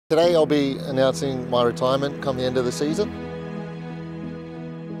Today I'll be announcing my retirement come the end of the season.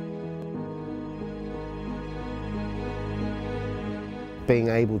 Being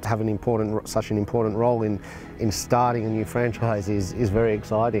able to have such an important role in starting a new franchise is very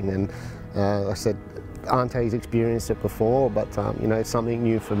exciting, and like I said, Ante's experienced it before, but you know, it's something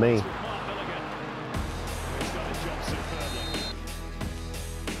new for me.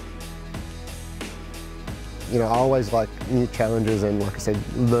 You know, I always like new challenges and, like I said,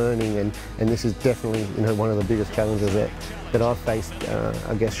 learning, and this is definitely, you know, one of the biggest challenges that I've faced.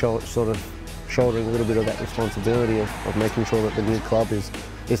 I guess sort of shouldering a little bit of that responsibility of making sure that the new club is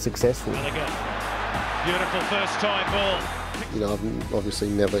successful. Milligan, beautiful first time ball. You know, I've obviously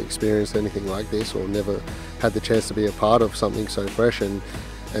never experienced anything like this, or never had the chance to be a part of something so fresh, and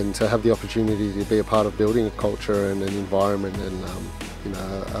to have the opportunity to be a part of building a culture and an environment and you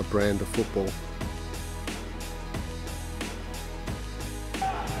know, a brand of football.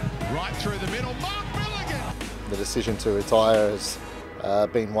 Right through the middle, Milligan. The decision to retire has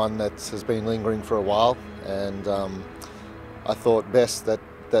been one that has been lingering for a while, and I thought best that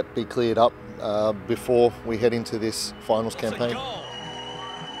be cleared up before we head into this finals campaign. Goal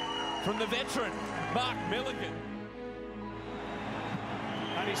from the veteran, Milligan.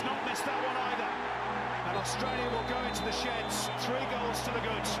 And he's not missed that one either. And Australia will go into the sheds, 3 goals to the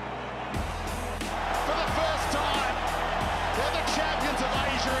good. For the first time, they're the champions of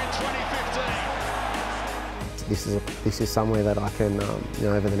Asia in 2015. This is somewhere that I can, you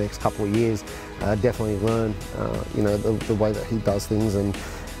know, over the next couple of years, definitely learn, you know, the way that he does things, and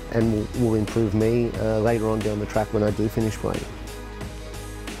will improve me later on down the track when I do finish playing.